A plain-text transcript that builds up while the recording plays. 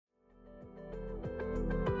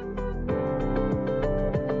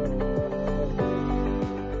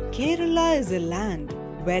Kerala is a land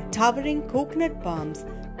where towering coconut palms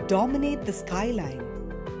dominate the skyline.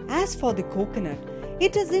 As for the coconut,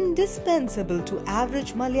 it is indispensable to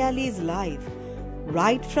average Malayali's life,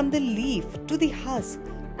 right from the leaf to the husk,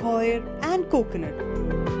 coir and coconut.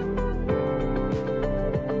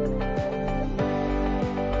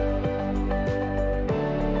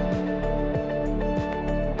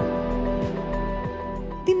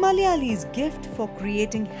 The Malayalis' gift for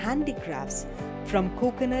creating handicrafts from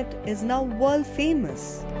coconut is now world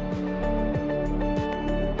famous.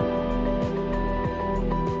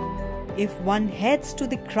 If one heads to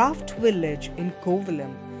the craft village in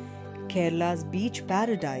Kovalam, Kerala's beach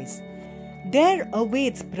paradise, there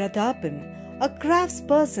awaits Prathapan, a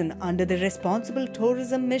craftsperson under the Responsible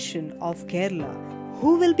Tourism Mission of Kerala,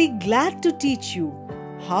 who will be glad to teach you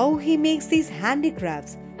how he makes these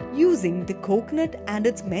handicrafts using the coconut and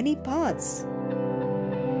its many parts.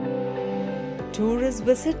 Tourists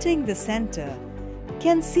visiting the center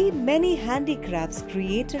can see many handicrafts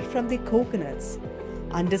created from the coconuts,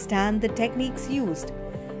 understand the techniques used,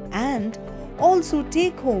 and also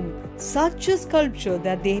take home such a sculpture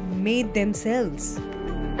that they made themselves.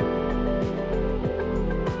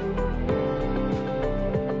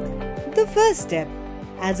 The first step,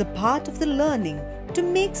 as a part of the learning to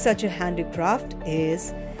make such a handicraft,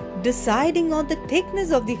 is deciding on the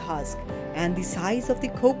thickness of the husk and the size of the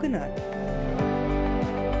coconut.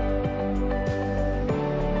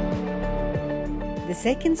 The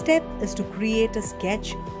second step is to create a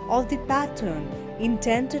sketch of the pattern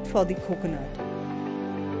intended for the coconut.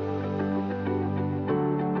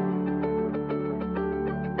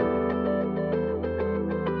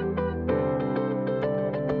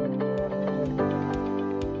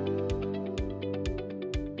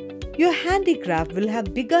 Your handicraft will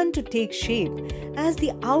have begun to take shape as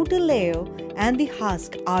the outer layer and the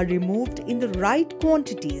husk are removed in the right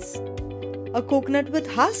quantities. A coconut with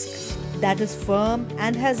husk that is firm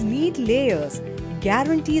and has neat layers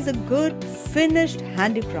guarantees a good finished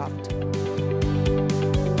handicraft.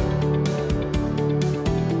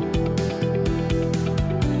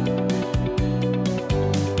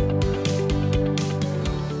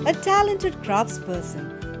 A talented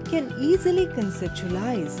craftsperson can easily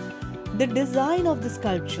conceptualize the design of the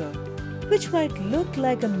sculpture, which might look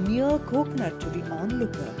like a mere coconut to the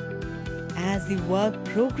onlooker. As the work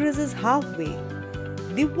progresses halfway,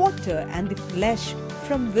 the water and the flesh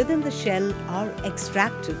from within the shell are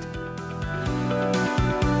extracted.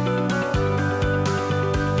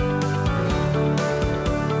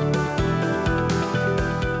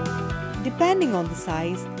 Depending on the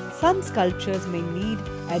size, some sculptures may need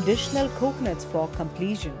additional coconuts for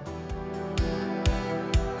completion.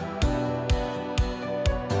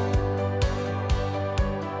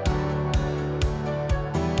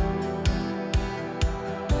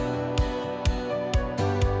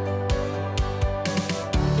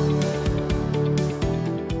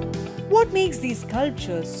 What makes these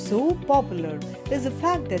sculptures so popular is the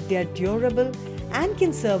fact that they are durable and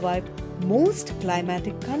can survive most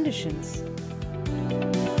climatic conditions.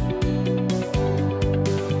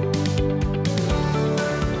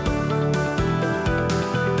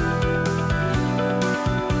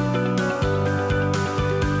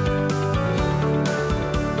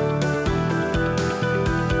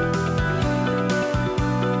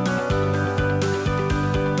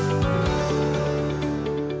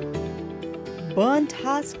 Burnt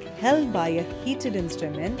husk held by a heated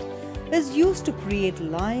instrument is used to create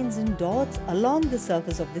lines and dots along the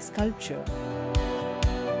surface of the sculpture.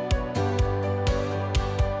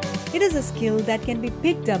 It is a skill that can be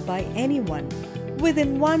picked up by anyone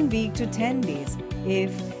within 1 week to 10 days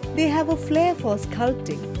if they have a flair for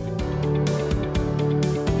sculpting.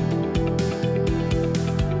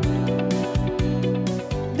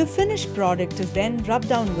 The finished product is then rubbed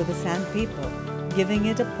down with a sandpaper, giving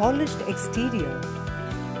it a polished exterior.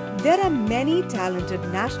 There are many talented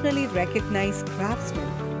nationally recognized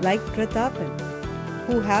craftsmen like Prathapan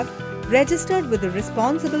who have registered with the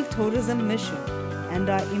Responsible Tourism Mission and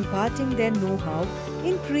are imparting their know-how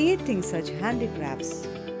in creating such handicrafts.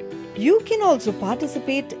 You can also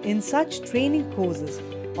participate in such training courses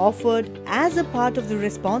offered as a part of the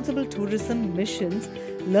Responsible Tourism Mission's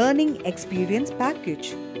Learning Experience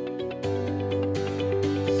Package.